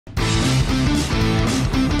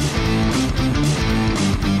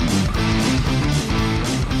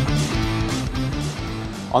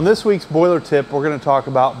On this week's boiler tip, we're going to talk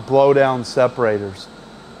about blowdown separators.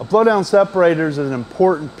 A blowdown separator is an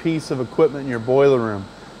important piece of equipment in your boiler room.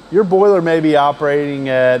 Your boiler may be operating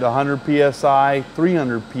at 100 psi,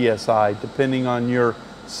 300 psi, depending on your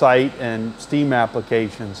site and steam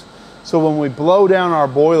applications. So when we blow down our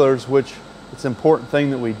boilers, which it's an important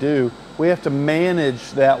thing that we do, we have to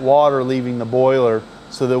manage that water leaving the boiler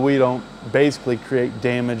so that we don't basically create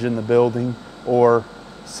damage in the building or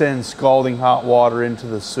send scalding hot water into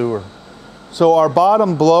the sewer. So our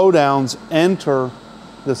bottom blowdowns enter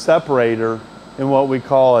the separator in what we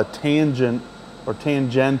call a tangent or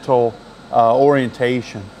tangential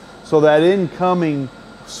orientation. So that incoming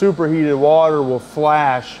superheated water will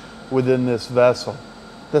flash within this vessel.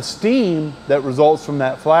 The steam that results from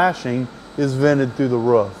that flashing is vented through the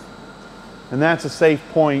roof. And that's a safe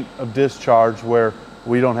point of discharge where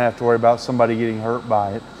we don't have to worry about somebody getting hurt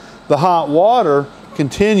by it. The hot water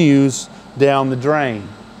continues down the drain.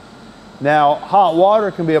 Now, hot water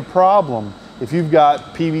can be a problem if you've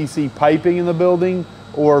got PVC piping in the building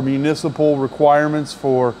or municipal requirements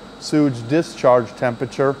for sewage discharge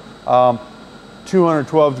temperature.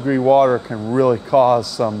 212 degree water can really cause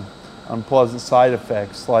some unpleasant side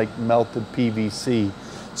effects like melted PVC.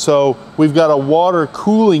 So we've got a water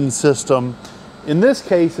cooling system. In this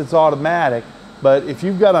case, it's automatic, but if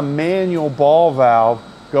you've got a manual ball valve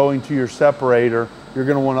going to your separator, you're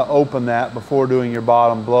going to want to open that before doing your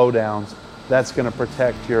bottom blowdowns. That's going to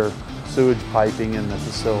protect your sewage piping in the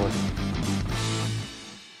facility.